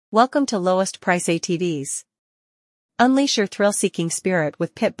Welcome to Lowest Price ATVs. Unleash your thrill-seeking spirit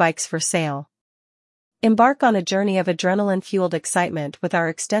with Pit Bikes for sale. Embark on a journey of adrenaline-fueled excitement with our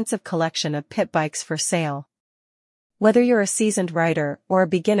extensive collection of pit bikes for sale. Whether you're a seasoned rider or a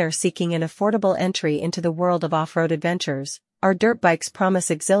beginner seeking an affordable entry into the world of off-road adventures, our dirt bikes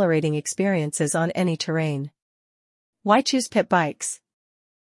promise exhilarating experiences on any terrain. Why choose pit bikes?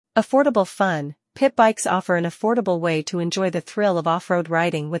 Affordable fun. Pit bikes offer an affordable way to enjoy the thrill of off-road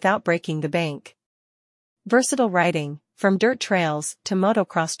riding without breaking the bank. Versatile riding, from dirt trails to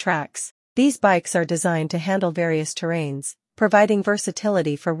motocross tracks, these bikes are designed to handle various terrains, providing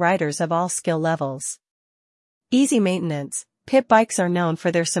versatility for riders of all skill levels. Easy maintenance. Pit bikes are known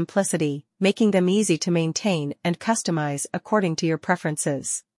for their simplicity, making them easy to maintain and customize according to your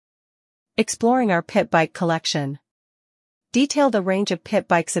preferences. Exploring our pit bike collection. Detail the range of pit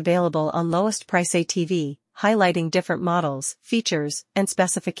bikes available on Lowest Price ATV, highlighting different models, features, and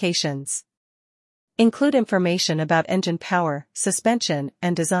specifications. Include information about engine power, suspension,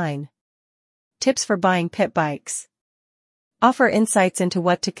 and design. Tips for buying pit bikes. Offer insights into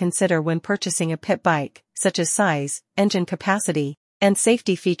what to consider when purchasing a pit bike, such as size, engine capacity, and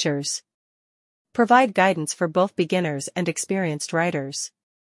safety features. Provide guidance for both beginners and experienced riders.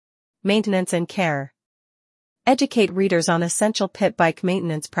 Maintenance and care. Educate readers on essential pit bike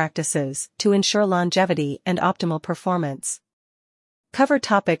maintenance practices to ensure longevity and optimal performance. Cover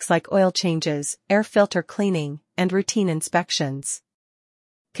topics like oil changes, air filter cleaning, and routine inspections.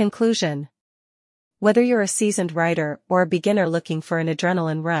 Conclusion. Whether you're a seasoned rider or a beginner looking for an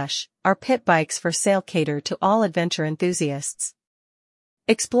adrenaline rush, our pit bikes for sale cater to all adventure enthusiasts.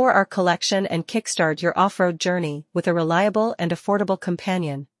 Explore our collection and kickstart your off-road journey with a reliable and affordable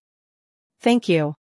companion. Thank you.